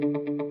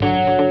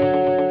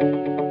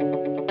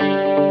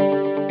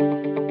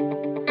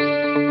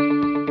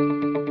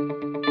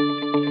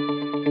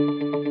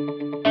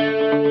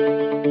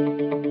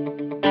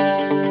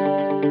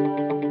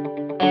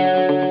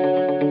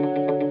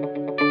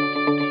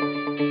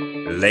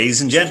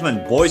Ladies and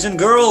gentlemen, boys and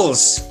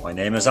girls, my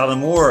name is Alan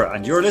Moore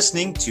and you're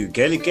listening to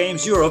Gaelic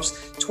Games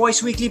Europe's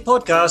twice weekly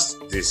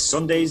podcast, This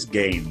Sunday's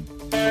Game.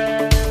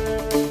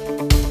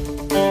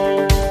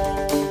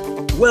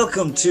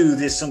 Welcome to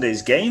This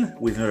Sunday's Game.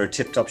 We've another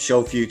tip-top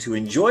show for you to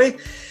enjoy.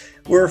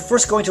 We're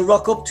first going to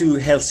rock up to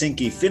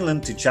Helsinki,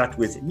 Finland to chat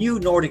with new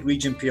Nordic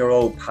Region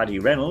PRO Paddy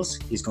Reynolds.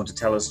 He's going to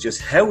tell us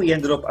just how he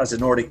ended up as a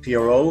Nordic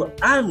PRO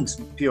and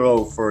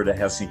PRO for the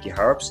Helsinki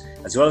Harps,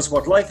 as well as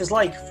what life is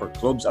like for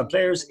clubs and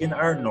players in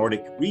our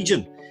Nordic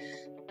region.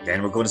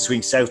 Then we're going to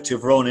swing south to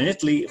Verona in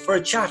Italy for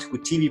a chat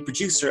with TV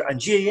producer and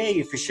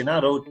GAA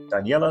aficionado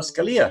Daniela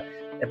Scalia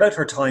about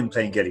her time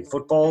playing Gaelic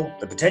football,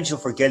 the potential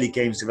for Gaelic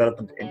Games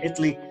development in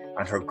Italy,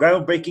 and her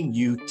groundbreaking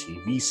new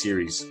TV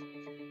series.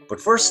 But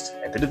first,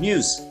 a bit of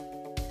news.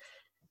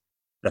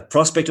 The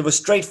prospect of a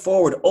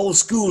straightforward,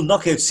 old-school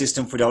knockout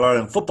system for the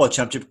All-Ireland Football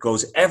Championship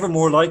grows ever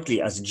more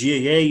likely as the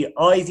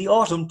GAA eye the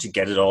autumn to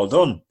get it all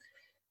done.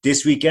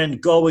 This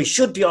weekend, Galway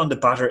should be on the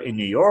batter in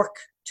New York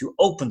to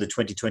open the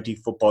 2020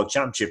 Football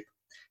Championship.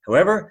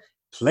 However,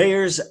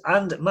 players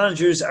and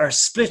managers are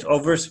split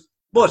over it,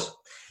 but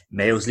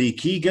Mayo's Lee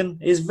Keegan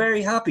is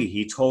very happy.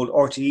 He told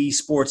RTE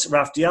Sports'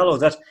 Raf Diallo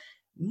that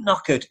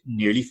knockout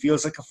nearly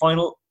feels like a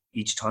final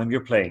each time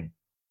you're playing.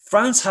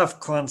 France have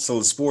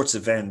cancelled sports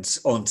events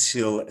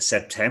until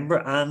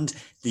September and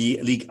the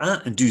Ligue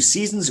 1 and 2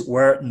 seasons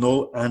were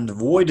null and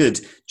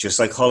voided, just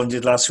like Holland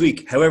did last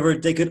week. However,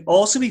 they could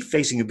also be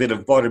facing a bit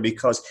of bother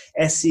because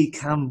SC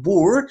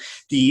Cambuur,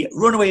 the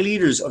runaway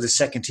leaders of the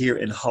second tier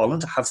in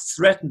Holland, have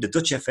threatened the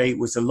Dutch FA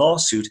with a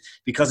lawsuit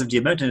because of the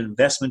amount of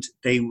investment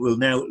they will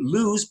now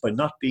lose by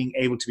not being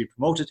able to be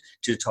promoted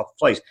to the top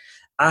flight.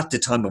 At the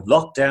time of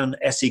lockdown,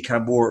 SC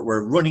Cambuur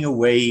were running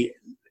away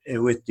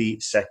with the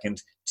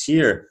second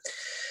tier.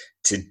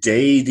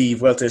 Today, the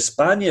Vuelta a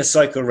España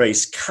cycle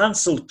race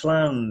cancelled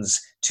plans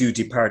to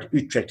depart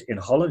Utrecht in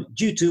Holland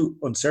due to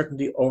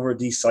uncertainty over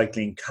the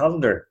cycling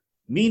calendar.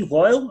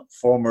 Meanwhile,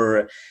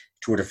 former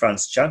Tour de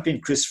France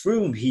champion Chris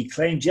Froome, he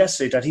claimed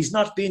yesterday that he's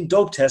not been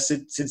dope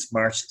tested since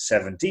March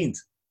 17th.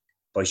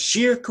 By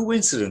sheer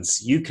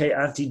coincidence, UK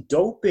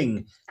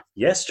anti-doping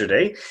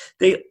yesterday,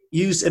 they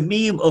used a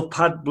meme of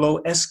Pablo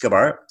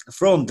Escobar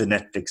from the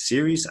Netflix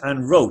series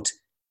and wrote,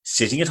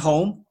 "Sitting at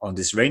home on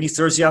this rainy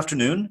Thursday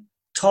afternoon,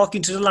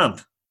 talking to the lamp.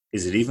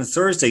 Is it even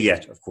Thursday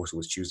yet?" Of course, it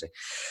was Tuesday.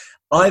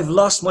 "I've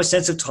lost my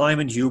sense of time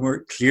and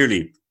humour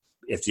clearly.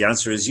 If the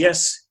answer is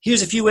yes,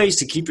 here's a few ways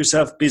to keep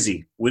yourself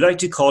busy. We like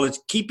to call it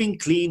keeping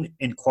clean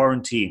in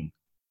quarantine,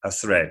 a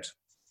thread."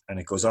 And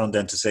it goes on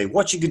then to say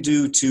what you could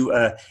do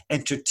to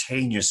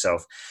entertain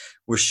yourself.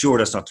 We're sure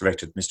that's not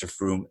directed at Mr.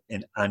 Froome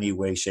in any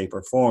way, shape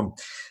or form.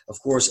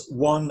 Of course,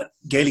 one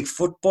Gaelic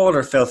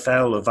footballer fell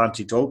foul of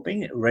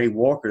anti-doping. Ray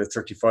Walker, the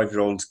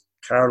 35-year-old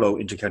Carlow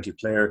intercounty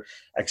player,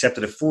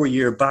 accepted a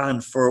 4-year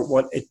ban for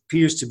what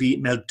appears to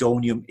be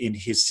meldonium in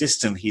his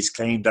system. He's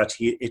claimed that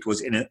it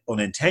was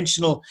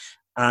unintentional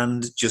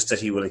and just that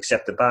he will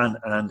accept the ban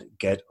and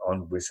get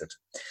on with it.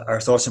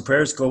 Our thoughts and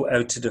prayers go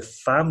out to the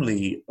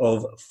family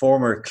of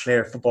former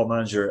Clare football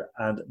manager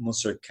and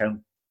Munster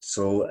Council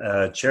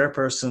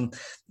chairperson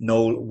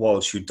Noel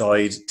Walsh, who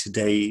died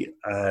today,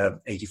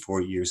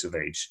 84 years of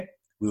age.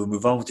 We will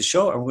move on with the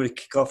show and we're going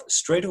to kick off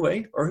straight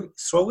away, or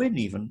throw in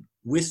even,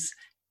 with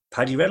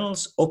Paddy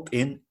Reynolds up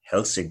in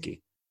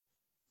Helsinki.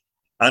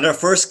 And our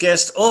first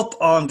guest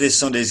up on this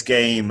Sunday's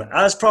game,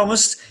 as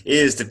promised,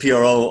 is the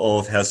PRO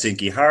of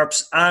Helsinki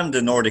Harps and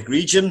the Nordic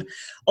region,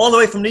 all the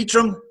way from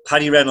Leitrim,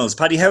 Paddy Reynolds.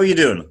 Paddy, how are you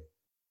doing?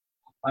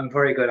 I'm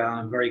very good, Alan.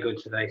 I'm very good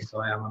today.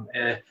 So I am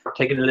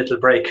taking a little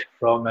break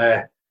from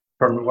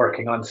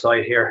working on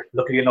site here.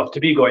 Lucky enough to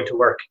be going to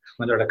work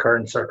under the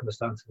current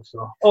circumstances.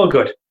 So all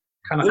good.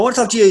 I want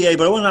to talk GAA,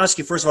 but I want to ask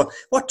you first of all,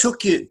 what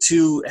took you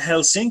to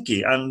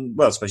Helsinki and,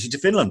 well, especially to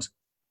Finland?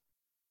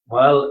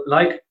 Well,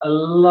 like a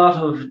lot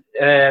of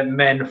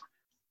men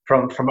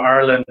from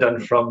Ireland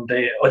and from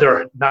the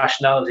other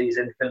nationalities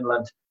in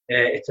Finland,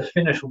 it's a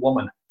Finnish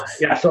woman.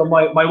 Yeah, so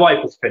my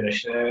wife was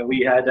Finnish.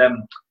 We had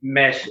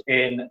met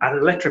at an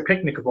electric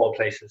picnic of all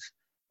places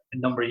a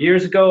number of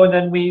years ago, and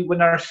then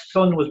when our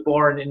son was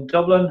born in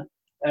Dublin.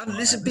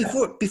 Listen,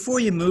 before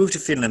you moved to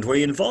Finland, were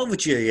you involved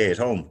with GAA at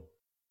home?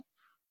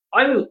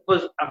 I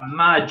was a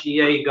mad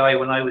GAA guy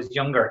when I was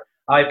younger.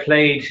 I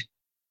played,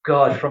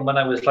 from when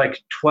I was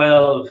like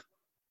 12,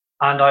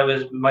 and I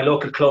was my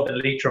local club in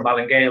Leitrim,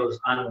 Allen Gales,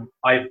 and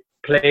I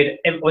played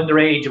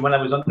underage. And when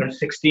I was under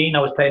 16,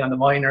 I was playing on the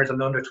minors and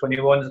the under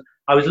 21s.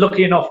 I was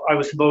lucky enough. I'm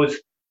the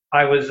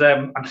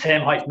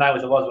same height now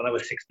as I was when I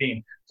was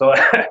 16. So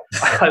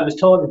I was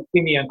tall and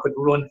skinny and could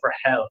run for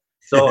hell.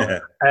 So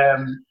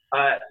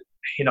I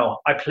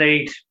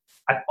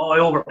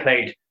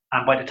overplayed.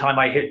 And by the time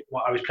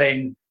I was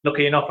playing,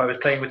 lucky enough, I was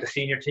playing with the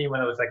senior team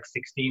when I was like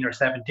 16 or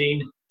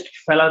 17.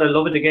 Fell out of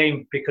love with the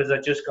game because I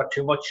just got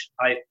too much.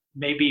 I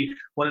maybe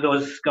one of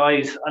those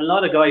guys, a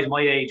lot of guys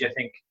my age, I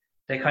think,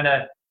 they kind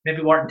of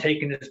maybe weren't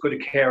taken as good a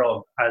care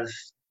of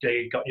as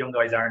young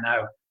guys are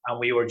now.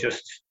 And you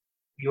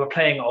were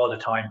playing all the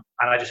time.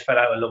 And I just fell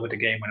out of love with the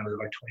game when I was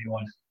about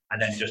 21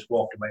 and then just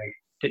walked away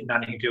didn't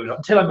have anything to do with it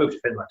until I moved to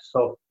Finland.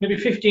 So maybe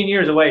 15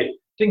 years away.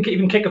 Didn't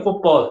even kick a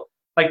football.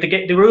 Like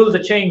the rules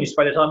had changed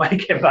by the time I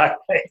came back.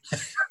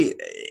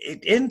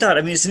 In that,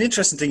 I mean, it's an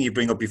interesting thing you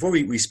bring up before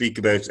we speak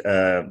about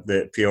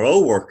the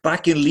PRO work.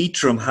 Back in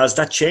Leitrim, has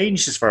that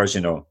changed as far as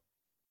you know?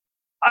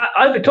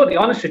 I'll be totally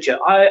honest with you.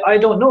 I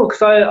don't know,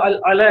 because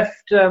I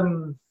left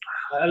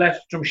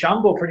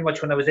Drumshanbo pretty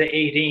much when I was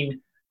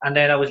 18, and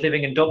then I was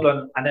living in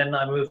Dublin, and then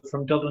I moved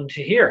from Dublin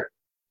to here.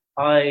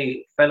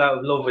 I fell out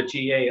of love with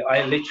GA.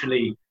 I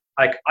literally,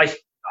 like,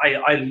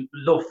 I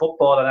love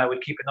football, and I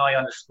would keep an eye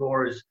on the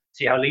scores,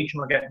 see how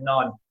Leitrim were getting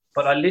on.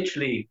 But I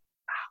literally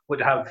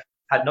would have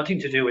had nothing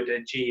to do with the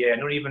GA. I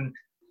don't even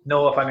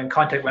know if I'm in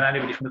contact with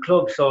anybody from the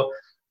club. So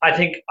I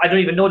think I don't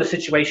even know the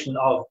situation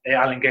of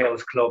Alan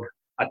Gale's club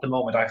at the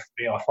moment. I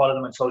follow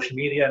them on social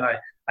media, and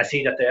I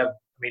see that they have.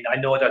 I mean, I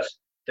know that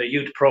the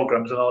youth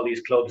programs and all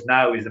these clubs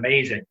now is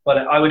amazing. But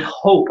I would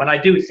hope, and I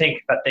do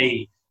think that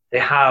they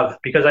have,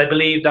 because I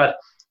believe that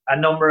a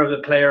number of the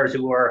players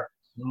who were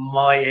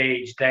my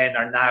age then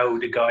are now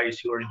the guys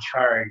who are in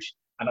charge,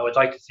 and I would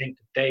like to think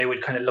that they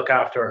would kind of look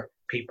after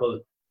people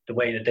the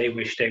way that they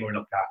wish they were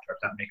looked after, if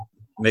that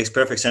makes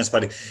perfect sense,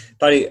 Paddy.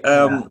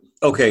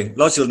 Okay,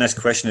 logical next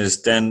question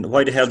is then,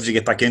 why the hell did you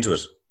get back into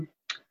it?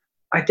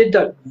 I did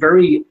that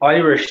very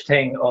Irish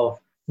thing of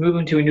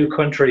moving to a new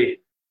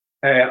country.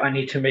 I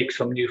need to make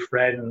some new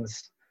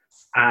friends,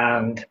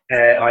 and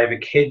I have a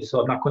kid,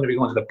 so I'm not going to be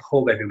going to the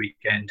pub every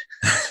weekend.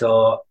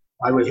 So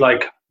I was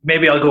like,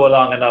 maybe I'll go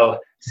along and I'll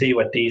see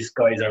what these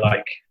guys are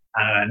like.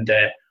 And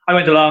I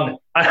went along.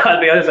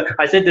 I'll be honest,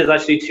 I said this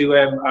actually to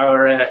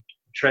our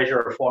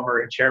treasurer,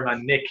 former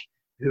chairman, Nick,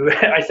 who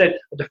I said,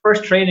 the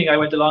first training I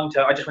just went along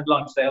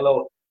to say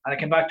hello. And I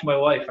came back to my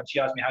wife, and she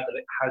asked me, how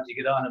did you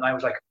get on? And I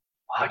was like,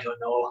 I don't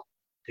know.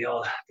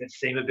 They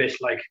seem a bit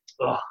like,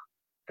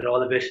 they're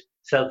all a bit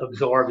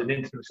self-absorbed and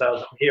into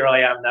themselves. And here I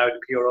am now, the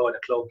PRO at the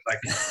club, like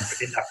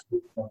in that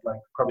group, like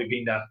probably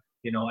being that,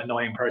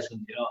 annoying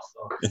person,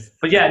 So,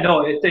 but yeah,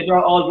 no, they're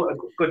all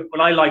good.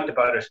 What I liked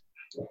about it,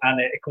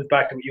 and it comes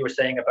back to what you were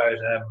saying about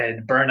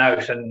the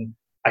burnout. And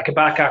I came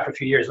back after a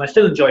few years, and I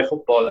still enjoy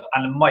football.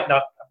 And it might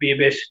not be a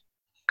bit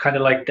kind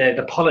of like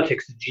the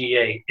politics of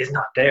GA is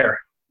not there,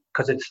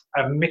 because it's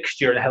a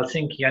mixture in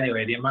Helsinki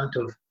anyway. The amount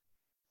of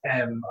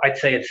I'd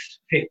say it's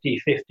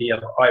 50-50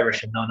 of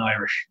Irish and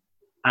non-Irish,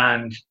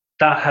 and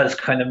that has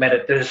kind of made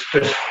it. There's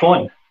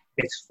fun.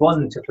 It's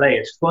fun to play.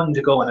 It's fun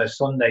to go on a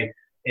Sunday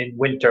in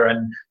winter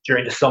and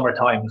during the summer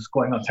times,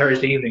 going on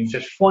Thursday evenings.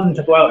 It's fun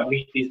to go out and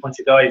meet these bunch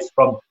of guys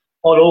from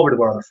all over the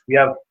world. We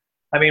have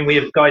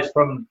guys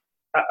from.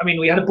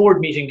 We had a board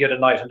meeting the other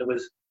night, and there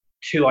was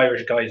 2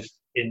 Irish guys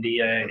in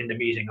the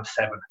meeting of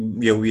 7.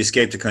 We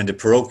escaped the kind of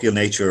parochial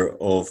nature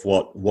of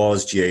what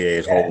was GAA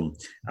at home,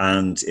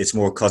 and it's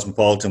more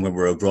cosmopolitan when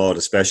we're abroad,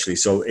 especially.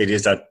 So it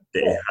is that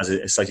it has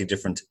a slightly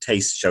different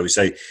taste, shall we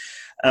say.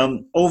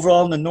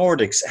 Overall in the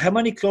Nordics, how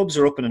many clubs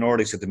are up in the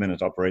Nordics at the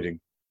minute operating?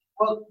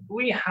 Well,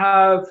 we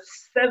have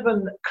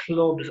 7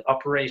 clubs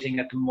operating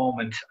at the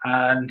moment,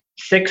 and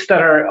 6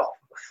 that are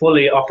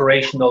fully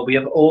operational. We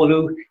have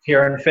Oulu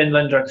here in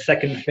Finland, our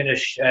second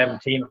Finnish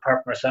team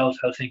apart from ourselves,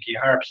 Helsinki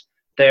Harps.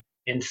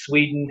 In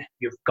Sweden,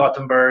 you've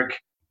Gothenburg,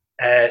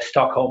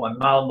 Stockholm and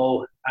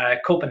Malmo,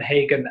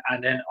 Copenhagen,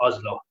 and then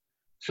Oslo.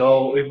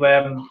 So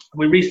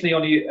we recently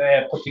only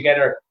put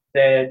together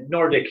the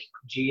Nordic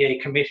GA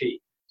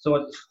committee.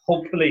 So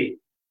hopefully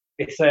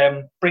it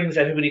brings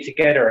everybody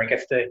together and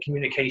gets the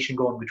communication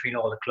going between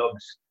all the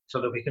clubs, so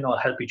that we can all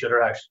help each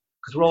other out.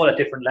 Because we're all at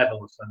different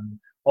levels and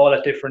all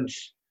at different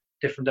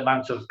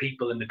amounts of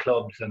people in the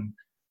clubs. And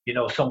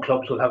some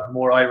clubs will have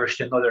more Irish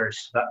than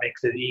others. That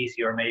makes it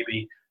easier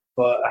maybe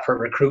for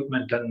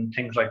recruitment and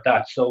things like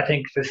that. So I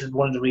think this is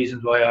one of the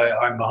reasons why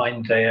I'm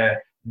behind the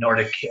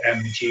Nordic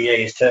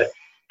GA, is to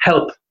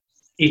help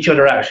each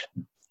other out.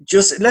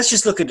 Let's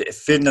just look at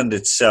Finland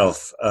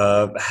itself.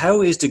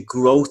 How is the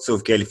growth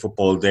of Gaelic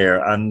football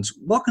there, and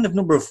what kind of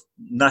number of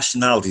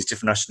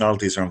different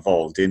nationalities are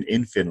involved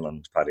in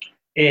Finland, Paddy?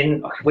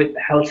 With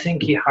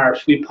Helsinki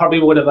Harps, we probably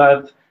would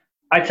have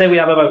I'd say we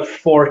have about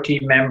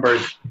 40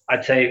 members.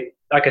 I'd say,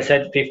 like I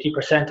said,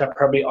 50% are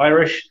probably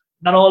Irish.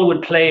 Not all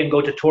would play and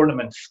go to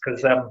tournaments,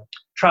 because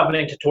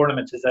traveling to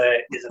tournaments is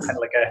a kind of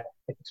like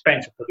it's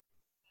expensive.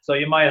 So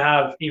you might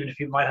have, even if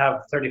you might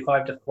have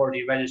 35 to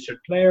 40 registered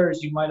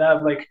players, you might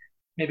have like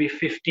maybe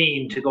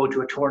 15 to go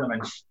to a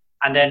tournament,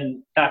 and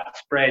then that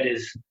spread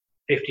is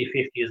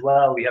 50-50 as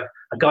well. We have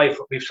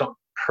we have some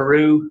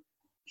Peru,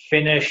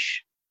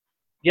 Finnish,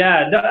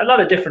 a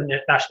lot of different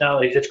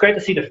nationalities. It's great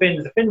to see the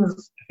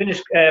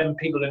Finnish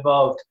people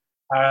involved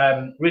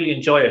really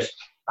enjoy it.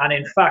 And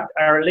in fact,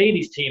 our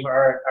ladies team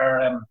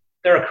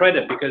they're a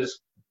credit, because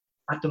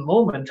at the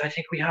moment I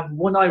think we have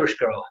one Irish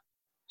girl.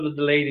 One of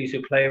the ladies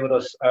who play with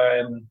us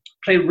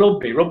play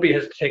rugby. Rugby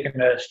has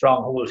taken a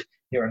strong hold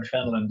here in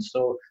Finland.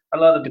 So a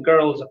lot of the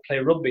girls that play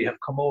rugby have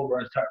come over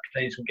and started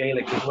playing some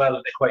Gaelic as well,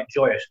 and they quite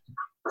enjoy it.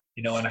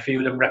 And a few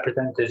of them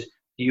represented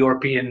the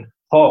European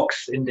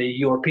Hawks in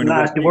the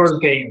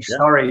World Games.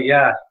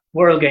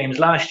 World Games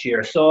last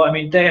year. So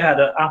they had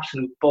an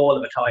absolute ball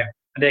of a time.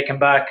 and they come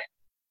back,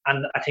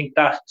 and I think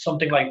that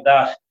something like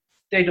that,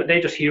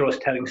 they just hear us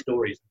telling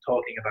stories and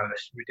talking about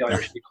it, with the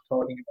Irish people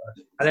talking about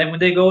it, and then when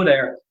they go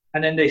there,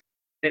 and then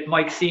it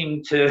might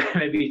seem to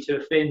maybe to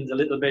Finns a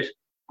little bit,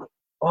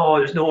 oh,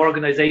 there's no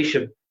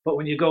organisation, but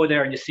when you go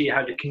there and you see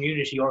how the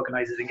community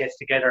organises and gets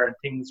together and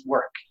things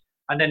work,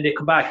 and then they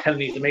come back telling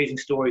these amazing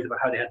stories about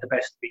how they had the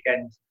best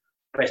weekend,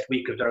 best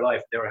week of their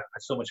life, they had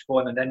so much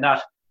fun, and then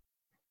that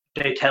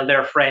they tell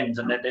their friends,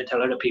 and then they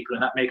tell other people,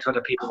 and that makes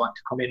other people want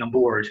to come in on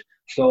board.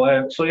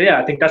 So yeah,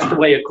 I think that's the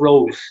way it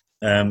grows.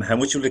 How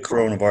much will the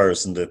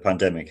coronavirus and the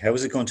pandemic, how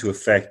is it going to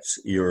affect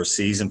your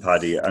season,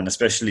 Paddy, and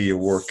especially your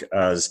work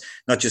as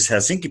not just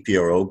Helsinki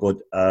PRO, but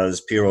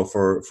as PRO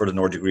for the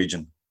Nordic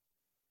region?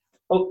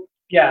 Oh,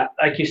 yeah,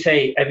 like you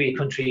say, every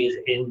country is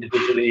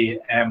individually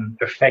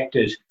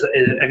affected.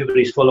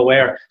 Everybody's full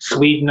aware.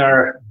 Sweden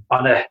are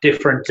on a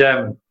different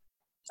path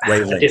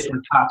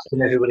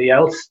than everybody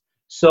else.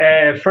 So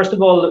first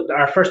of all,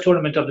 our first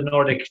tournament of the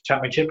Nordic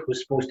Championship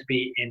was supposed to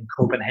be in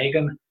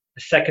Copenhagen.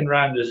 The second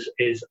round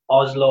is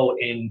Oslo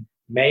in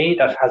May.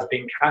 That has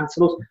been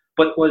cancelled.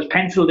 But was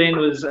penciled in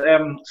was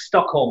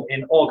Stockholm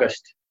in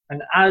August.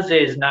 And as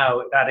is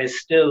now, that is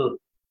still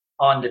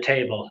on the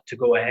table to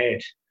go ahead.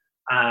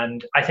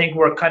 And I think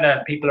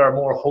people are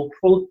more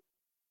hopeful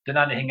than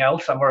anything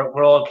else. And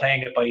we're all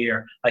playing it by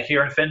ear. Like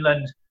here in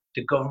Finland,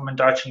 the government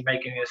are actually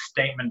making a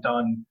statement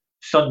on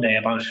Sunday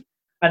about it.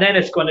 And then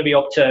it's going to be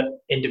up to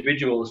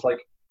individuals. Like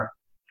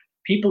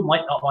people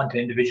might not want to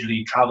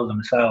individually travel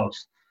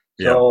themselves.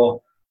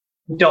 So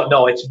we don't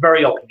know. It's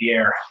very up in the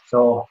air.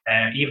 So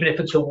even if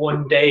it's a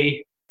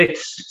one-day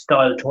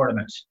style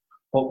tournament,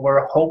 but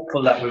we're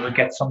hopeful that we will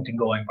get something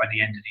going by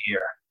the end of the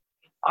year.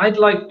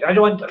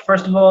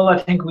 First of all, I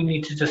think we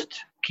need to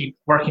just keep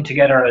working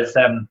together as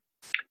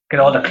get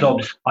all the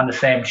clubs on the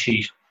same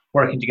sheet,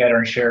 working together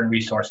and sharing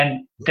resources.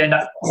 And then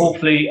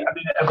hopefully,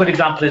 a good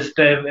example is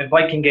the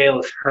Viking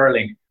Gales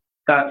hurling.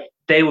 That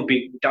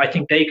I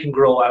think they can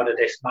grow out of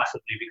this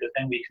massively, because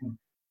then we can,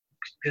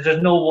 because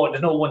there's no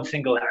one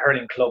single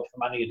hurling club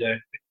from any of the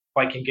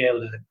Viking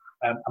Gales. Is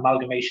an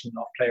amalgamation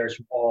of players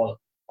from all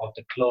of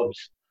the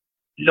clubs.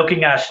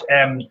 Looking at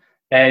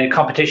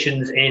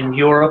competitions in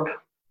Europe,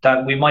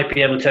 that we might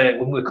be able to,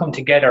 when we come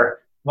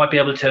together, might be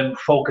able to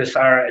focus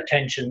our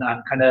attention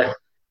and kind of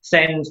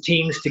send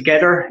teams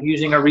together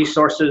using our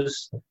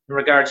resources in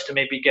regards to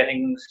maybe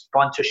getting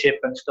sponsorship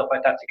and stuff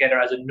like that together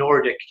as a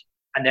Nordic,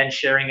 and then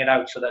sharing it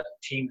out so that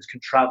teams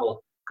can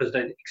travel, because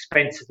the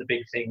expense is the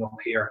big thing up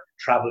here,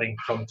 travelling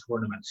from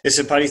tournaments.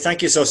 Listen, Paddy,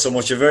 thank you so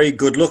much. A very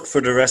good luck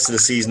for the rest of the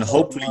season.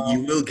 Hopefully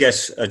you will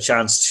get a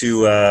chance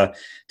to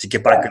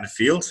get back in the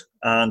field.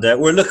 And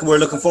we're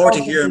looking forward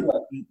to hearing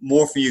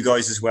more from you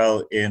guys as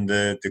well in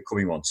the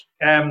coming months.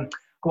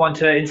 Go on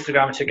to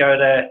Instagram and check out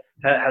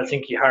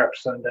Helsinki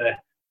Harps, and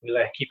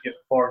we'll keep you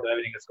informed of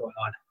everything that's going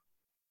on.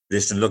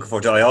 Listen, looking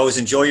forward to it. I always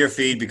enjoy your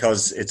feed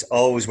because it's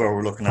always where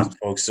we're looking at,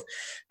 folks. So,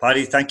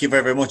 Paddy, thank you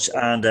very, very much,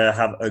 and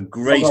have a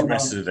great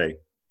rest of the day.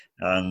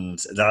 And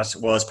that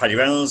was Paddy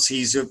Reynolds.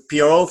 He's a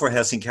PRO for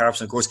Helsinki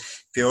Harps, and of course,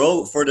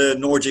 PRO for the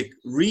Nordic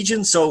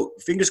region. So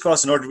fingers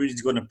crossed the Nordic region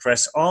is going to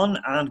press on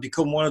and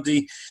become one of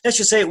the, let's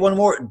just say, one of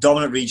the more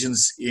dominant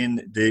regions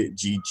in the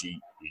GGE.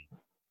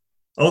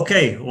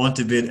 Okay, I want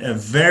to bid a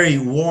very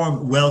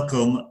warm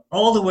welcome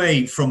all the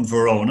way from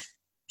Verona.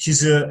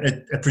 She's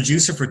a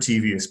producer for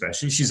TV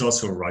especially. She's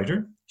also a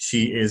writer.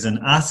 She is an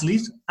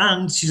athlete,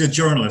 and she's a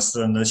journalist.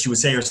 And she would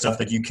say herself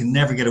that you can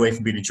never get away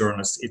from being a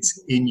journalist.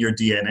 It's in your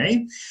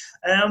DNA.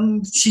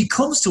 She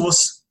comes to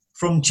us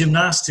from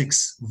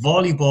gymnastics,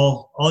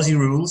 volleyball, Aussie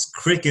rules,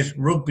 cricket,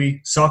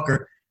 rugby,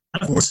 soccer,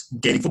 and of course,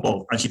 Gaelic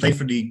football. And she played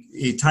for the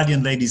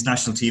Italian ladies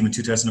national team in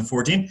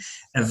 2014.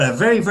 And a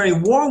very, very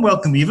warm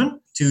welcome even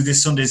to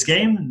this Sunday's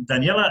game,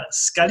 Daniela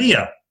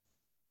Scalia.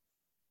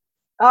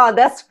 Oh,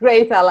 that's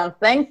great, Alan.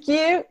 Thank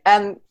you.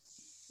 And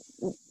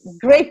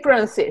great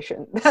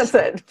pronunciation. That's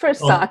it.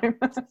 First time.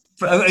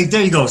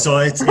 There you go. So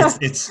it's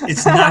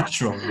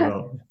natural. You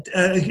know.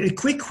 A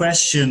quick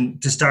question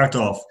to start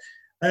off.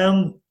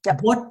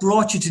 What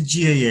brought you to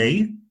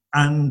GAA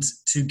and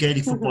to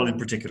Gaelic football in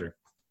particular?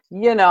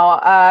 You know,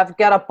 I've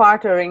got a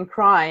partner in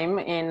crime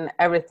in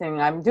everything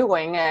I'm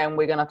doing, and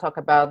we're going to talk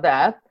about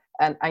that.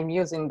 And I'm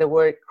using the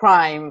word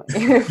crime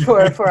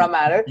for a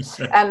matter.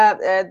 And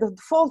the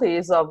fault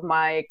is of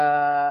my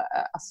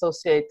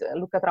associate,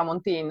 Luca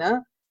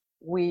Tramontin.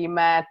 We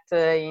met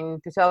in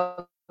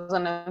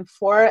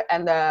 2004,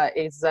 and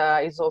is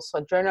also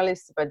a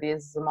journalist, but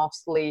is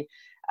mostly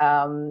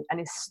an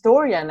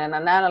historian and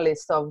an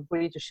analyst of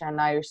British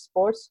and Irish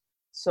sports.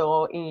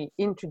 So he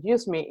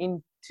introduced me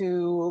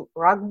into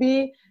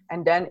rugby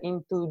and then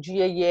into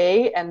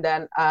GAA, and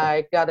then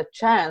I got a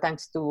chance,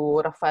 thanks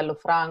to Raffaello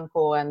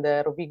Franco and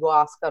Rovigo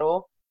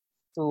Ascaro,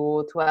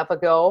 to have a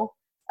go.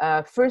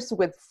 First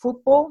with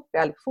football,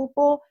 Gaelic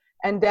football,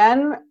 and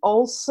then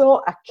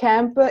also a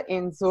camp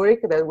in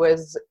Zurich that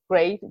was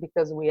great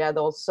because we had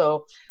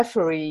also a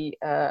referee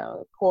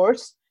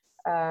course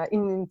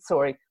in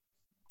Zurich.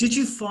 Did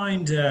you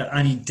find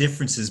any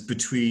differences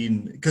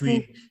between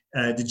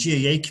the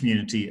GAA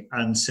community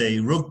and say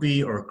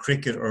rugby or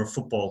cricket or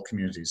football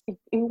communities? It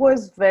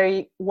was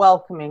very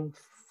welcoming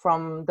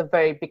from the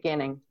very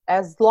beginning.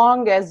 As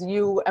long as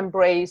you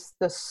embrace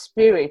the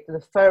spirit,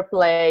 the fair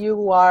play,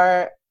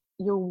 you're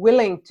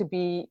willing to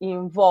be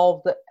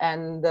involved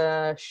and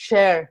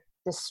share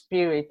the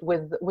spirit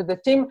with the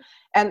team.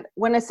 And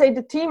when I say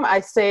the team,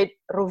 I say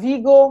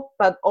Rovigo,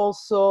 but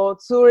also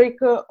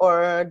Zurich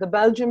or the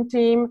Belgium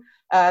team.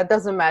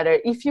 Doesn't matter.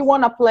 If you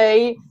want to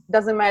play,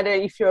 doesn't matter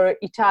if you're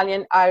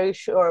Italian,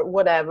 Irish, or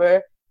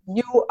whatever,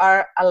 you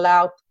are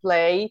allowed to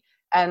play.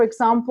 And for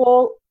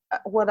example,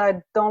 what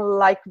I don't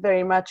like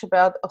very much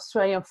about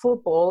Australian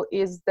football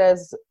is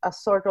there's a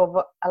sort of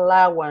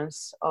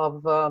allowance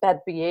of bad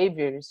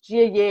behaviors.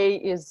 GAA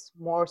is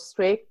more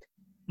strict.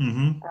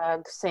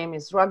 The same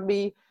as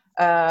rugby.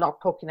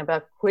 Not talking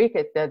about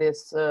cricket, that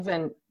is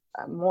even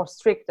more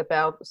strict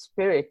about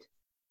spirit.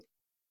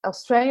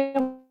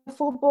 Australian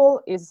football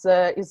is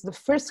the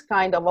first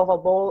kind of oval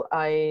ball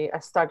I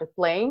started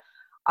playing.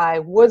 I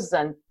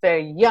wasn't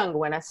very young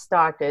when I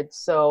started,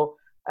 so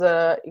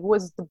it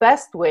was the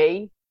best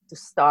way to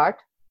start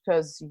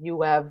because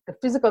you have the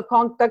physical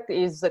contact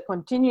is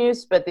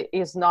continuous, but it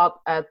is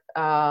not at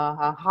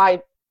a high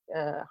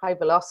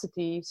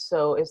velocity,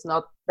 so it's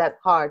not that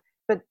hard.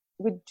 But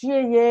with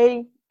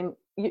GAA,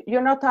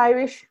 you're not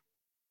Irish.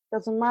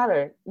 Doesn't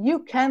matter. You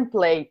can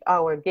play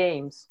our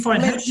games. How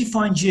did you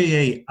find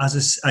GAA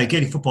as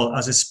Gaelic football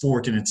as a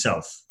sport in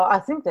itself? I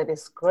think that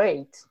is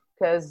great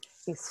because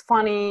it's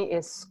funny,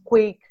 it's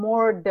quick,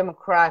 more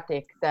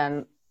democratic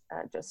than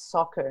just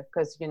soccer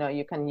because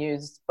you can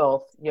use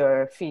both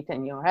your feet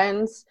and your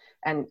hands,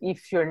 and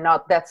if you're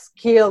not that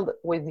skilled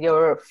with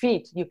your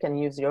feet, you can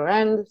use your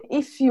hands.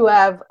 If you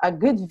have a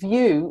good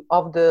view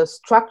of the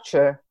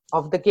structure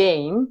of the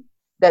game,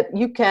 that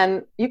you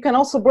can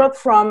also brought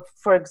from,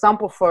 for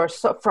example,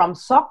 from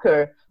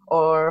soccer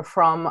or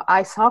from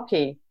ice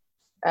hockey.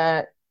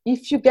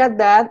 If you get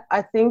that,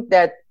 I think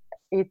that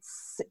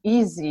it's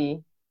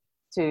easy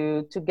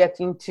to get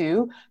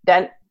into.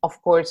 Then,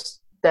 of course,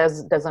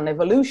 there's an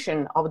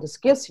evolution of the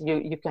skills.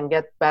 You can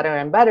get better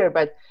and better.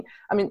 But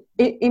I mean,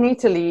 in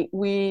Italy,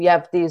 we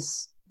have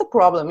this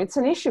problem. It's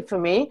an issue for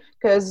me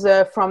because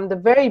from the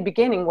very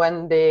beginning,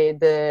 when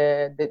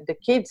the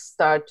kids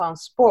start on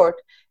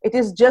sport, it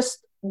is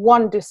just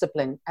one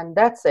discipline, and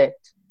that's it.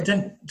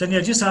 Then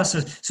I just asked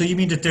us, so you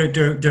mean that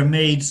they're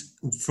made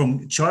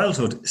from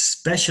childhood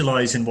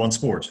specialize in one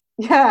sport?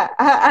 Yeah,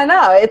 I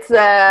know.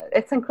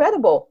 It's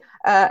incredible.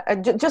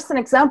 Just an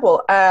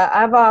example. I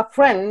have a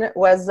friend who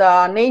was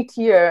an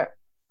 8-year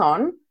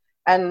son,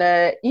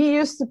 and he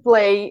used to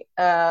play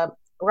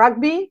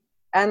rugby,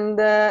 and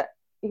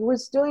he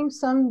was doing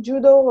some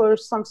judo or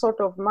some sort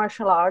of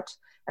martial arts,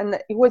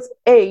 and he was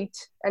 8,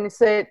 and he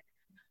said,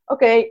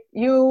 okay,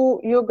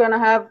 you're gonna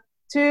have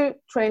 2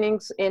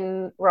 trainings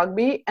in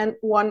rugby and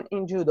 1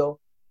 in judo.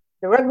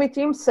 The rugby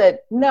team said,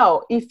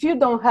 no, if you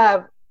don't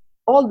have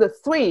all the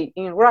 3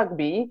 in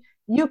rugby,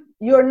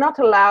 you're not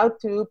allowed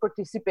to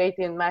participate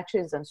in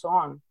matches and so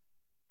on.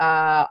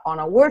 On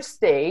a world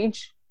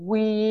stage,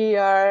 we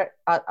are,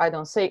 I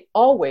don't say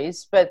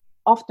always, but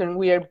often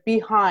we are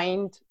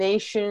behind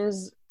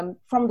nations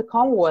from the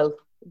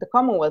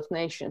Commonwealth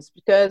nations,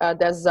 because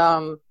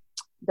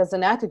there's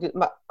an attitude,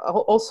 but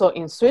also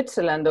in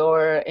Switzerland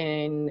or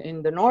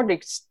in the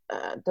Nordics,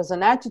 there's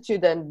an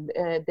attitude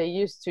that they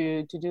used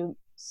to do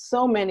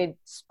so many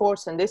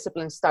sports and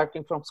disciplines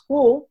starting from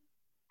school.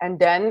 And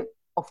then,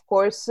 of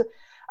course,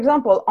 for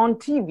example, on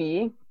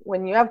TV,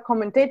 when you have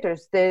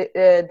commentators,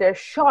 they're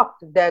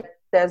shocked that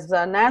there's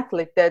an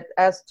athlete that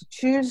has to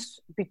choose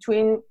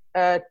between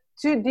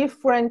 2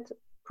 different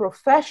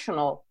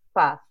professional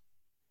paths.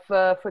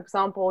 For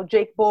example,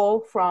 Jake Ball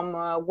from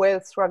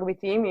Wales rugby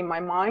team, in my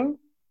mind,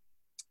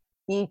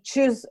 he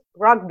chose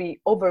rugby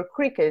over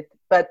cricket,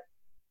 but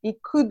he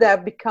could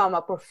have become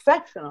a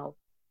professional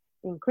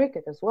in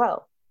cricket as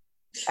well.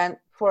 And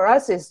for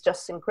us, it's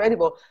just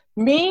incredible.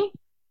 Me,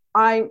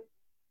 I'm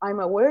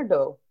a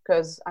weirdo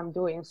because I'm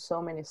doing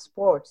so many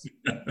sports,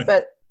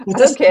 but I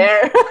don't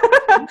care.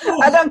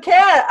 I don't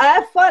care. I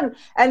have fun.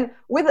 And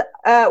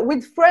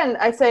with friends,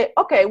 I say,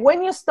 okay,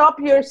 when you stop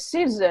your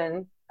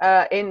season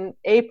in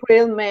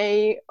April,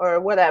 May,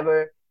 or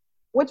whatever,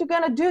 what you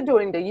gonna do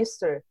during the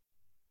Easter?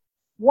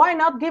 Why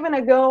not give it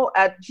a go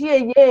at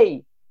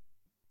GAA?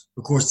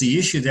 Of course, the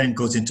issue then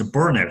goes into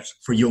burnout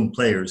for young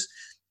players.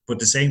 But at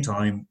the same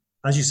time,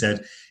 as you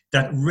said,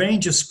 that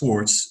range of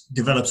sports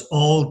develops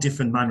all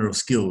different manner of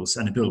skills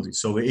and abilities.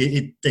 So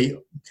they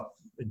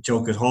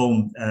joke at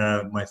home,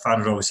 my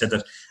father always said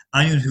that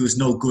anyone who is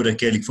no good at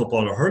Gaelic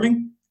football or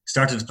hurling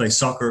started to play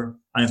soccer.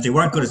 And if they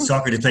weren't good at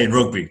soccer, they played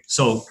rugby.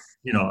 So,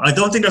 I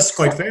don't think that's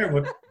quite fair,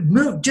 but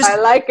I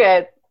like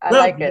it. I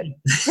like it.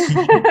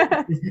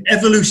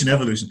 Evolution.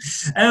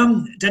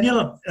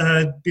 Daniela,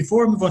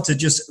 before I move on to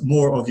just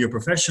more of your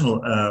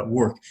professional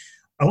work,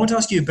 I want to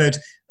ask you about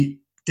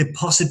the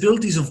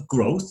possibilities of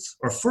growth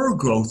or further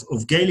growth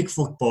of Gaelic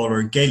football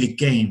or Gaelic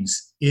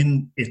games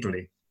in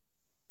Italy.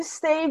 At this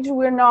stage,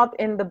 we're not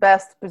in the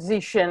best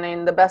position,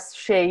 in the best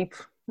shape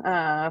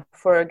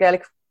for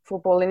Gaelic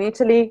football in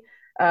Italy.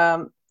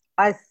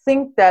 I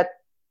think that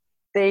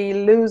they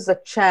lose a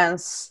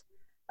chance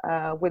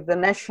with the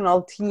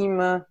national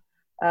team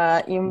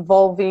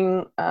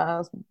involving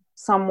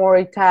some more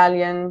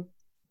Italian.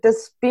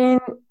 There's been,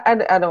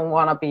 I don't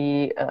want to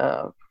be,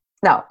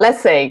 now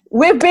let's say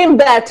we've been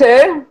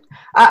better.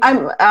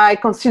 I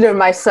consider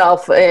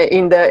myself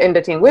in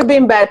the team. We've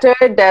been better.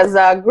 There's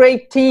a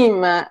great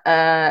team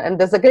and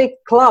there's a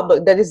great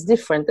club that is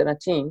different than a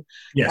team.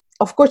 Yeah.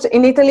 Of course,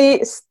 in Italy,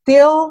 it's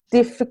still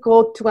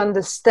difficult to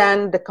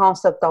understand the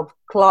concept of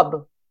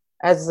club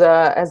as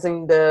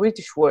in the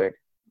British word.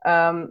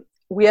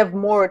 We have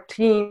more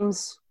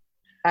teams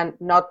and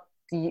not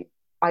the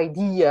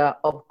idea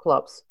of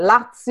clubs.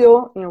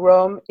 Lazio in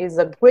Rome is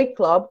a great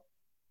club.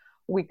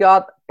 We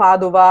got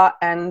Padova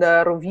and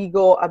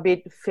Rovigo a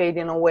bit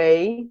fading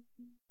away.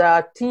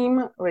 The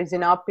team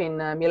raising up in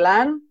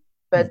Milan,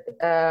 but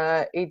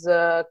it's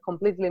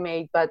completely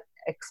made by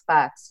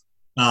expats.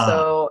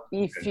 So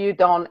if you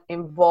don't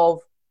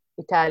involve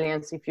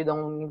Italians, if you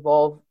don't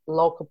involve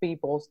local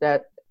peoples,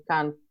 that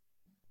can't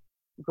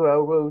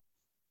grow roots.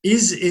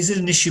 Is it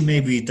an issue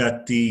maybe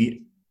that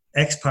the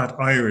expat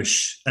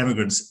Irish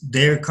immigrants,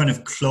 they're kind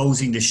of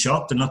closing the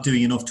shop, they're not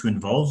doing enough to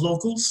involve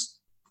locals?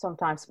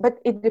 Sometimes, but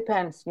it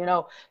depends,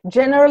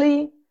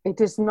 Generally,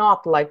 it is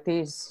not like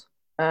this,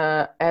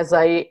 as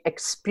I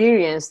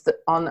experienced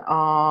on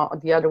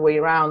the other way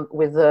around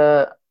with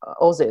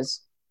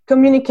Aussies.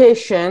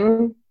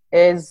 Communication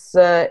is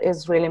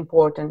really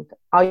important.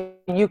 How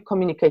you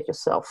communicate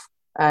yourself.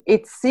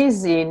 It's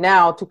easy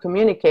now to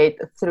communicate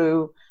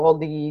through all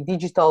the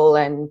digital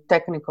and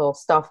technical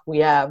stuff we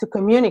have. To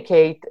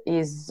communicate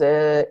is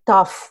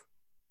tough.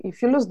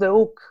 If you lose the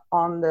hook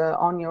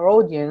on your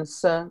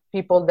audience,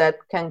 people that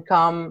can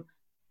come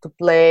to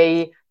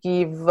play,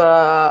 give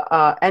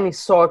any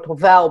sort of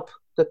help to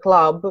the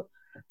club,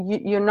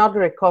 you're not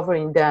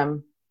recovering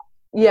them.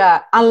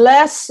 Yeah,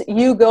 unless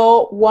you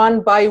go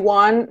one by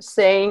one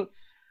saying,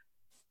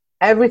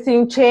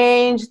 everything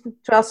changed,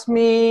 trust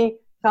me,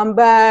 come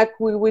back,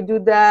 we do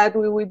that,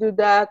 we do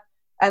that.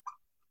 And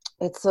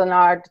it's an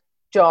hard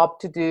job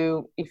to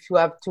do if you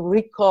have to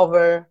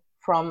recover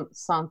from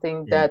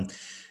something that...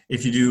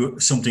 If you do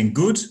something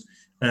good,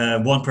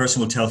 one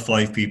person will tell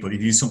 5 people.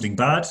 If you do something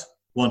bad,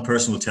 one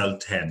person will tell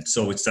 10.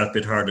 So it's that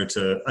bit harder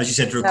to, as you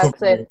said, to recover.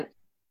 That's it.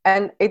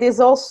 And it is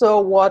also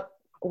what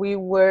we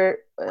were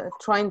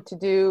trying to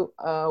do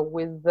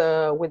with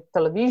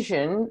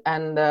television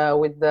and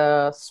with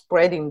the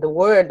spreading the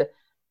word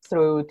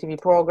through TV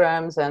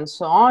programs and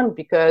so on,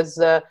 because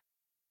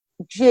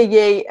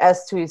GAA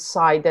has to its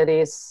side that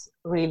is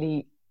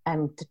really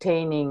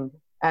entertaining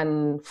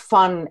and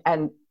fun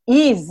and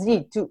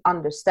easy to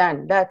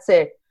understand. That's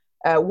it.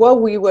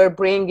 What we were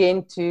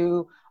bringing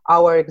to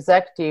our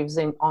executives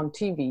on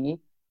TV,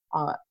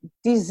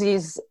 this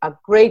is a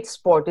great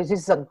sport. This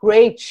is a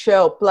great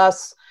show.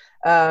 Plus,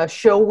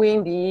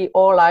 showing the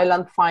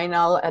All-Ireland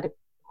final at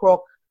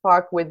Croke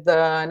Park with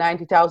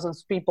 90,000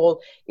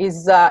 people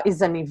is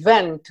an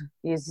event,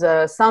 is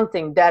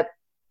something that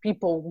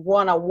people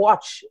want to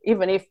watch,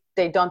 even if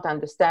they don't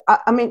understand.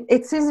 I mean,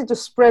 it's easy to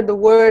spread the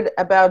word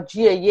about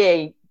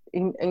GAA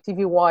in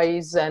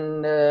TV-wise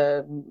and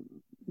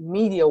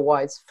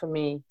media-wise for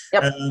me.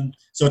 Yep.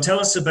 So tell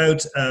us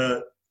about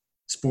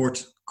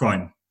Sport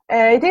Crime.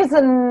 It is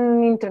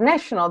an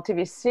international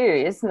TV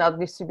series, not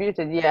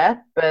distributed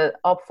yet, but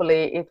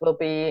hopefully it will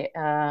be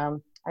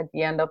at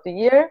the end of the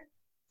year,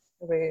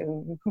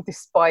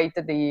 despite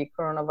the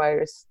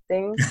coronavirus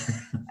thing.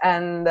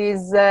 And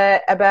it's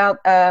about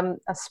a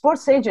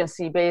sports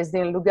agency based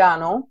in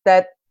Lugano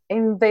that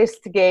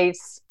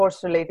investigates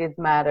sports-related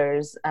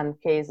matters and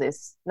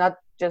cases, not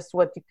just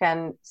what you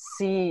can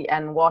see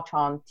and watch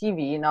on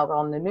TV, not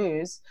on the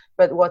news,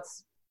 but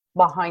what's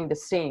behind the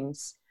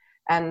scenes.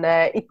 And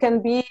it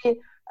can be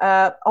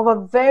of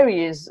a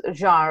various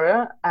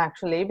genre,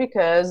 actually,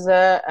 because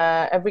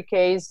every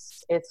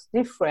case it's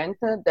different.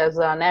 There's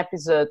an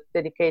episode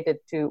dedicated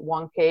to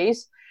one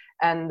case,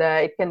 and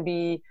it can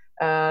be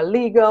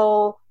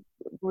legal,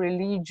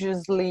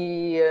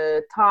 religiously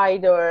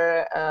tied,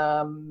 or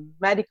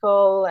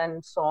medical,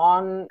 and so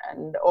on,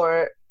 and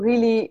or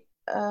really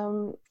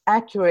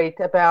accurate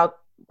about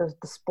the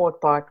sport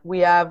part. We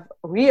have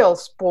real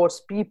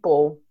sports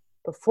people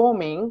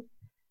performing.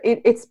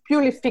 It's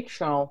purely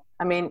fictional.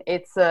 I mean,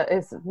 it's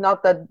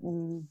not a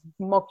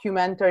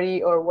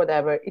mockumentary or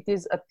whatever. It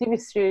is a TV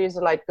series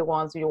like the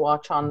ones you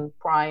watch on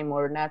Prime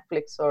or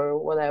Netflix or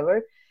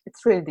whatever.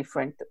 It's really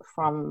different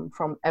from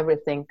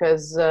everything,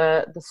 because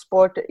the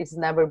sport is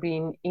never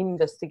been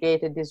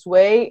investigated this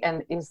way,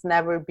 and is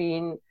never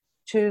been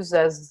chosen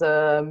as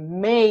the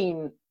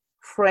main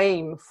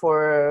frame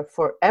for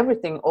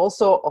everything.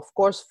 Also, of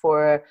course,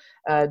 for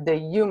the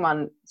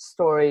human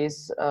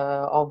stories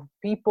of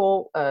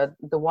people,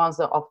 the ones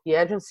of the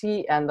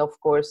agency, and of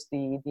course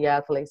the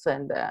athletes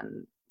and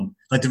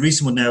like the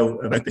recent one now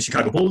about the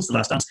Chicago Bulls, The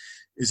Last Dance,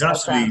 is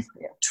absolutely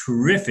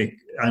terrific,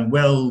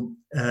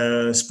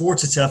 and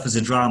sports itself is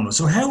a drama.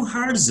 So how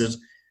hard is it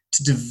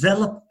to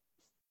develop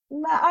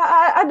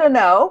I don't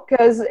know,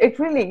 because it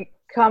really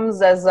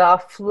comes as a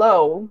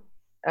flow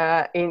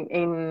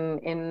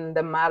in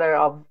the matter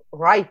of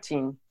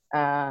writing.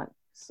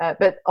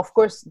 But of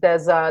course,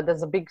 there's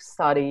a big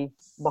study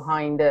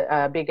behind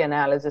a big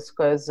analysis,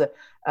 because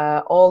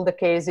all the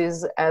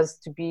cases has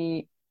to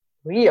be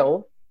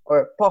real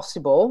or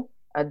possible.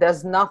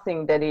 There's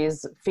nothing that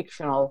is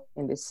fictional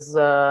in this.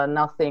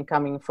 Nothing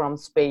coming from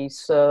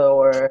space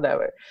or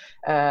whatever.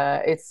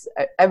 It's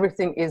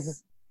everything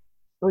is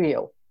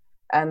real,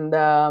 and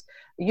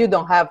you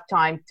don't have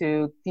time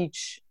to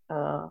teach.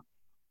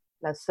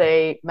 Let's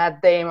say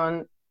Matt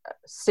Damon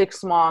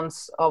 6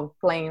 months of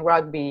playing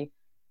rugby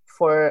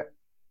for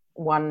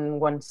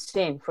one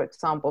scene, for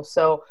example.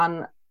 So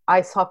an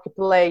ice hockey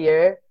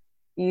player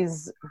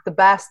is the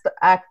best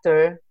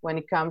actor when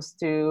it comes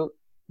to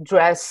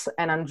dress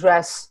and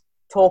undress,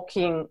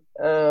 talking,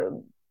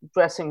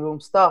 dressing room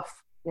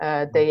stuff.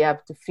 They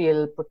have to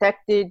feel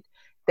protected.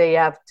 They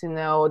have to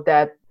know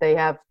that they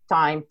have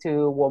time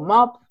to warm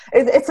up.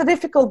 It's a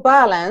difficult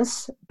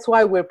balance. That's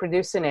why we're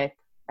producing it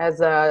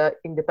as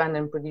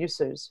independent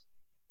producers.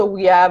 So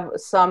we have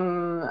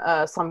some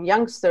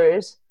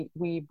youngsters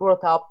we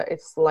brought up.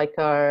 It's like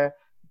our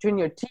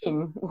junior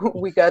team.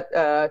 We got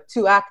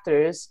 2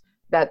 actors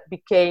that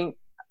became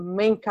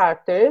main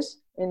characters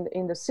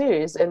in the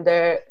series, and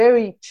they're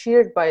very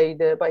cheered by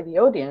the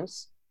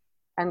audience.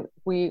 And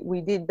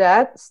we did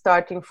that,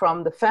 starting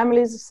from the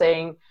families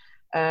saying,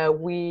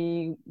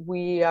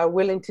 we are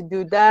willing to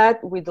do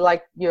that. We'd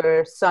like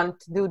your son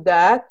to do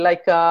that,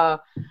 like a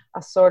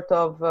sort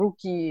of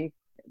rookie.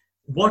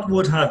 What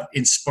would have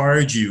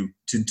inspired you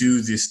to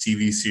do this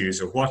TV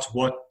series, or what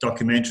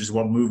documentaries,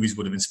 what movies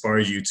would have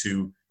inspired you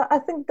to? I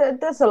think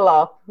that there's a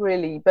lot,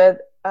 really, but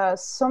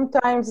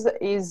sometimes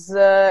is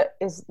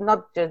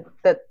not just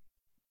that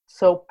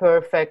so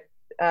perfect.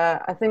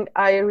 I think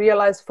I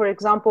realized, for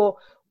example,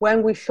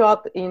 when we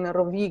shot in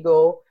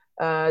Rovigo,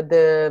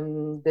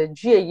 the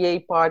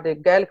GAA part, the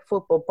Gaelic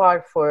football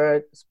part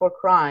for Sport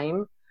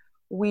Crime,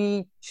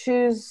 we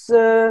choose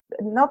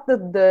not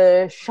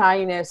the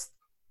shiniest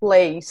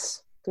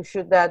place to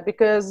shoot that,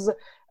 because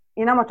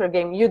in amateur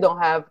game you don't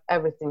have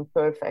everything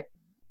perfect.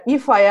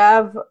 If I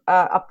have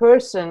a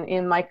person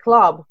in my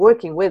club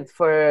working with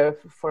for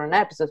an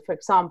episode, for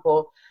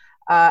example,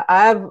 I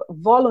have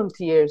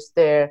volunteers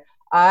there.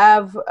 I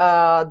have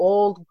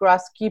old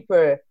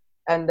grasskeeper,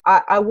 and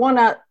I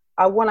wanna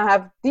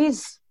have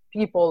these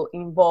people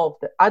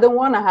involved. I don't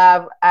want to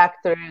have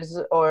actors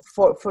or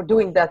for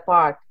doing that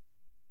part.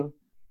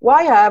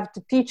 Why I have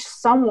to teach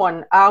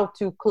someone how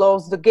to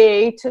close the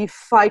gate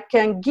if I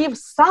can give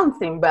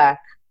something back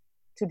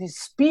to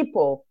these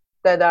people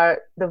that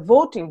are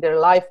devoting their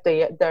life,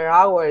 their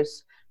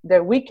hours,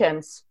 their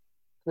weekends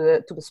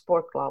to the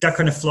sport club? That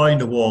kind of fly in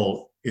the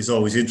wall is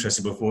always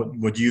interesting, but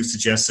what you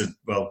suggested,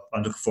 well,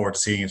 I'm looking forward to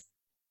seeing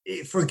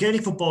it. For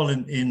Gaelic football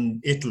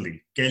in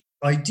Italy,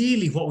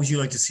 ideally, what would you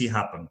like to see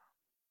happen?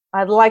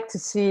 I'd like to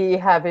see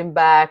having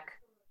back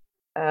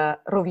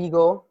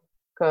Rovigo,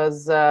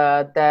 because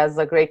there's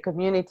a great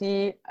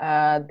community.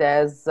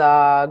 There's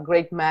a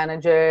great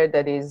manager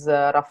that is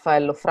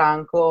Raffaello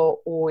Franco,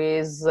 who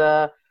is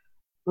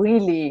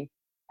really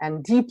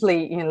and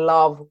deeply in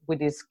love with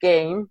this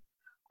game.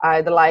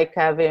 I'd like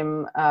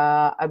having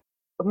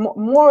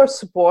more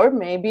support,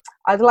 maybe.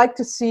 I'd like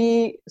to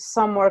see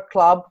some more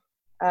club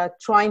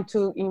trying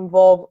to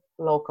involve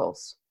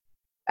locals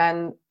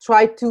and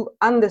try to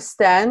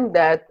understand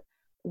that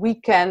we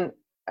can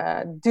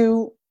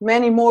do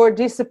many more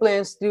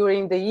disciplines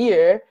during the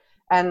year,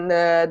 and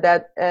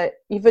that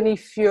even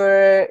if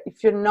you're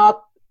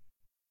not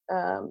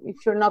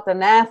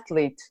an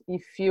athlete,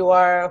 if you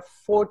are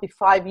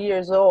 45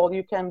 years old,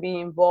 you can be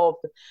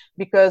involved,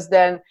 because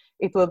then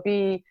it will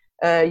be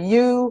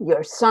you,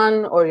 your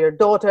son or your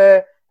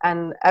daughter,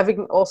 and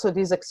having also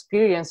this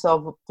experience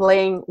of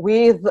playing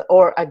with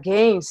or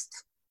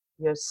against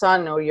your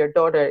son or your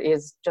daughter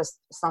is just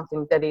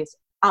something that is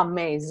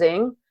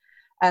amazing.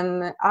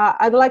 And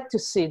I'd like to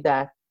see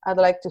that. I'd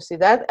like to see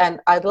that, and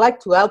I'd like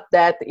to help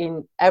that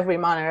in every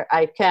manner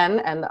I can.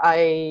 And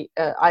I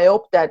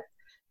hope that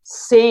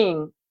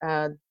seeing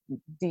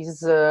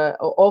these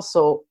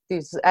also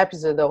this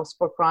episode of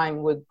Sport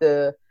Crime would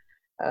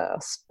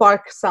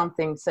spark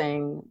something,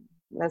 saying,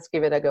 let's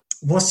give it a go.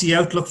 What's the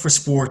outlook for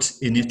sport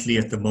in Italy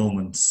at the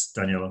moment,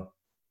 Daniela?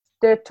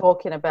 They're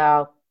talking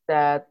about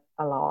that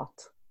a lot,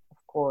 of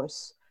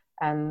course,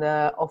 and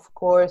of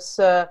course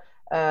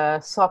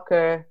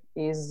soccer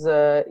is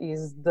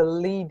the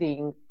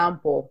leading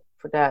example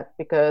for that,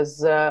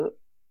 because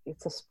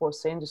it's a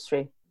sports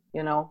industry.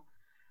 You know,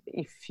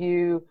 if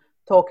you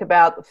talk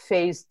about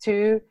phase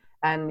 2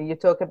 and you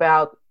talk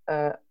about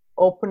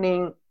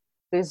opening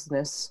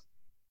business,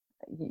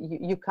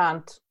 you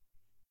can't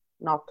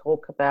not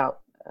talk about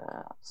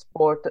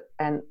sport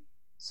and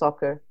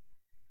soccer.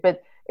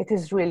 But it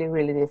is really,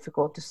 really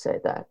difficult to say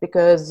that,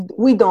 because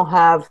we don't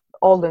have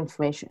all the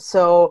information.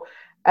 So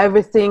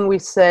everything we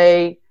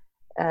say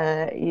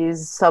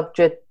is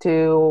subject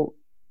to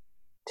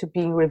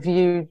being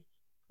reviewed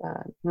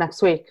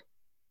next week.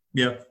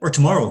 Yeah, or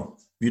tomorrow.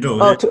 You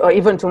know, or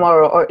even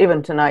tomorrow, or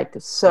even tonight.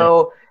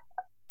 So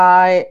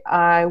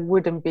I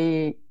wouldn't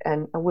be,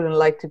 and I wouldn't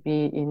like to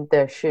be in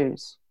their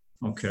shoes.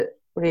 Okay.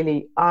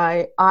 Really,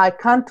 I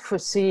can't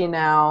foresee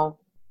now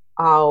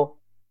how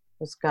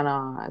it's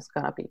gonna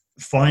be.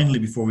 Finally,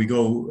 before we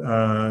go,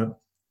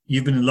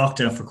 you've been in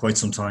lockdown for quite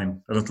some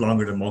time, a lot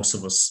longer than most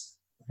of us.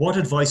 What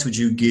advice would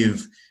you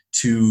give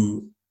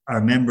to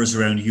our members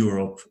around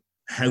Europe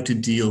how to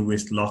deal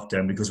with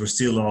lockdown? Because we're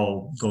still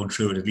all going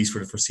through it, at least for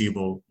the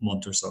foreseeable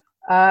month or so.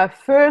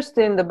 First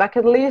in the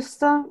bucket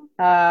list,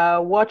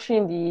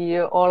 watching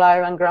the All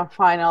Ireland Grand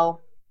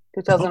Final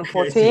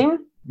 2014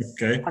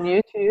 okay. on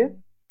YouTube,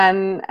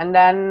 and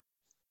then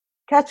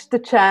catch the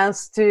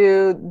chance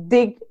to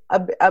dig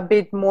a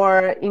bit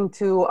more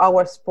into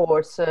our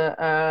sports,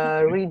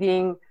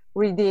 reading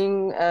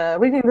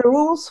the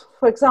rules,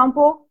 for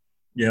example.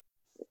 Yeah.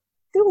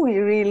 Do we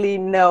really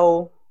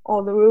know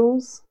all the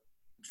rules?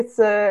 It's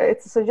a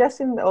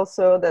suggestion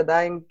also that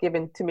I'm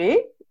giving to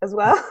me as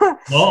well.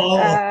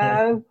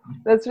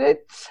 That's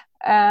it.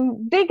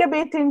 Dig a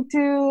bit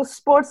into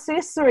sports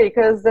history,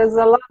 because there's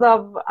a lot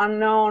of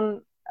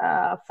unknown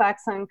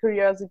facts and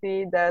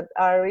curiosity that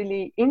are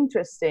really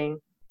interesting.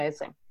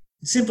 Amazing.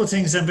 Simple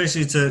things then,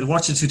 basically, to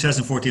watch the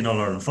 2014 All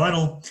Ireland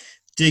Final,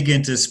 dig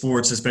into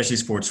sports, especially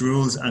sports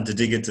rules, and to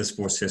dig into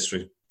sports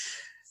history.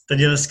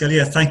 Daniela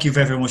Scalia, thank you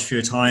very, very much for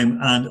your time.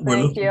 And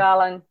thank you,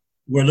 Alan.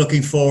 We're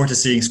looking forward to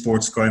seeing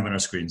Sports Grime on our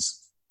screens.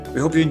 We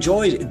hope you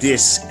enjoyed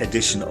this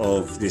edition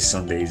of this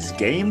Sunday's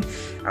game.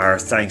 Our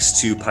thanks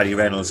to Paddy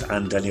Reynolds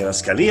and Daniela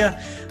Scalia.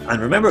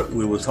 And remember,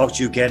 we will talk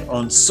to you again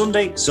on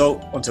Sunday. So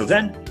until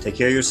then, take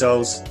care of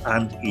yourselves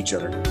and each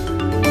other.